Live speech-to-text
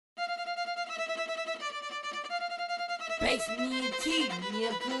Space me and T,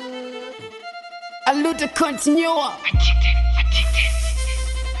 nigga. ALUTA CONTINUA.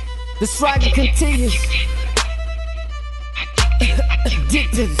 The struggle continues.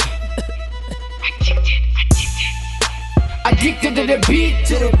 Addicted. Addicted to the beat,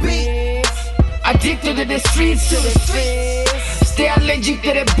 Addicted to the streets, Stay allergic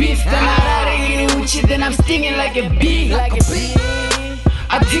to the beef. Then I eat it with you, then I'm stinging like a bee.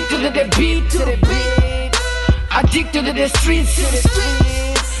 Addicted to the beat, Addicted to the streets,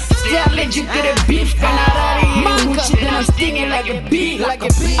 Stay allergic to the beef. Then I eat it with you, then I'm stinging like a bee. I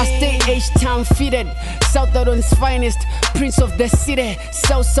stay H-Town fitted, South out on its finest, Prince of the city,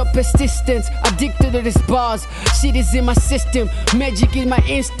 so persistent. Addicted to these bars, shit is in my system, magic in my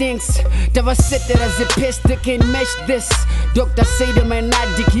instincts. Devastated as a pest, they can't match this. Doctor say to my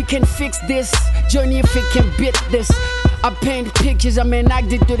addict, he can fix this. Johnny if he can beat this. I paint pictures, I'm an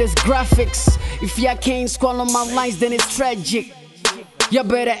addict to this graphics. If ya can't swallow my lines, then it's tragic. You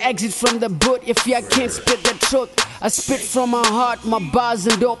better exit from the boot if ya can't spit the truth. I spit from my heart, my bars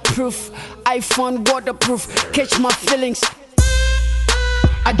and dope proof. iPhone waterproof, catch my feelings.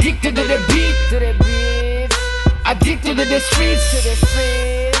 Addicted to the beat, Addicted to the streets,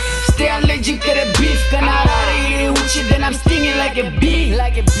 Stay allergic to the beef. Then I eat it with you, then I'm stinging like a bee.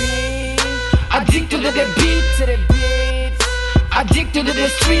 Addicted to the beat, Addicted to the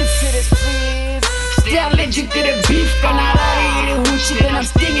streets, Stay allergic to the beef. Then I eat it with you, then I'm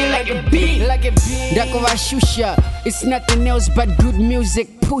stinging like a bee. Dakova Shusha, it's nothing else but good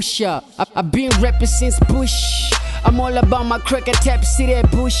music pusher. I've been rapping since Bush. I'm all about my cracker tap city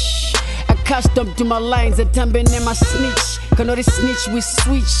bush. Accustomed to my lines, a tumbling in my snitch. Cannot snitch with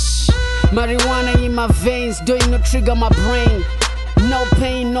switch. Marijuana in my veins, doing no trigger my brain. No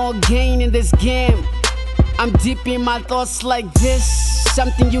pain, no gain in this game. I'm deep in my thoughts like this.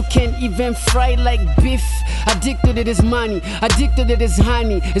 Something you can't even fry like beef. Addicted to this money, addicted to this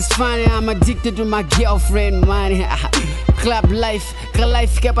honey. It's funny, I'm addicted to my girlfriend money. Club life, cause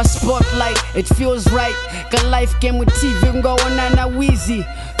life kept a spotlight. It feels right, cause life came with TV going on a wheezy.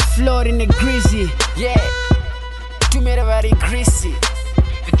 Floor in the greasy, yeah. You made it very greasy.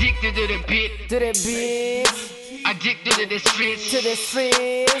 Addicted to the beat, Addicted to the streets,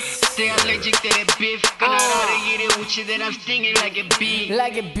 Stay allergic to the beef. Can I eat it with you, then I'm stinging like a bee.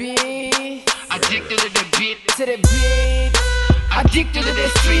 Addicted to the beat, Addicted to the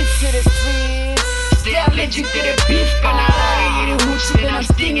streets, Stay allergic to the beef. Can I eat it with you, then I'm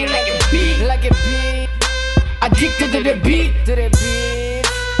stinging like a bee. Addicted to the beat,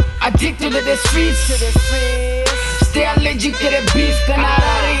 Addicted to the streets, Stay allergic to the beef. Can I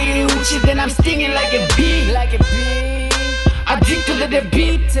eat it with you, then I'm stinging like a bee. Addicted to the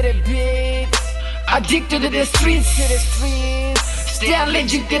beat, Addicted to the streets, Stay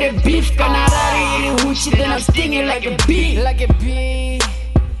allergic to the beef. Can I eat it with you, then I'm stinging like a bee.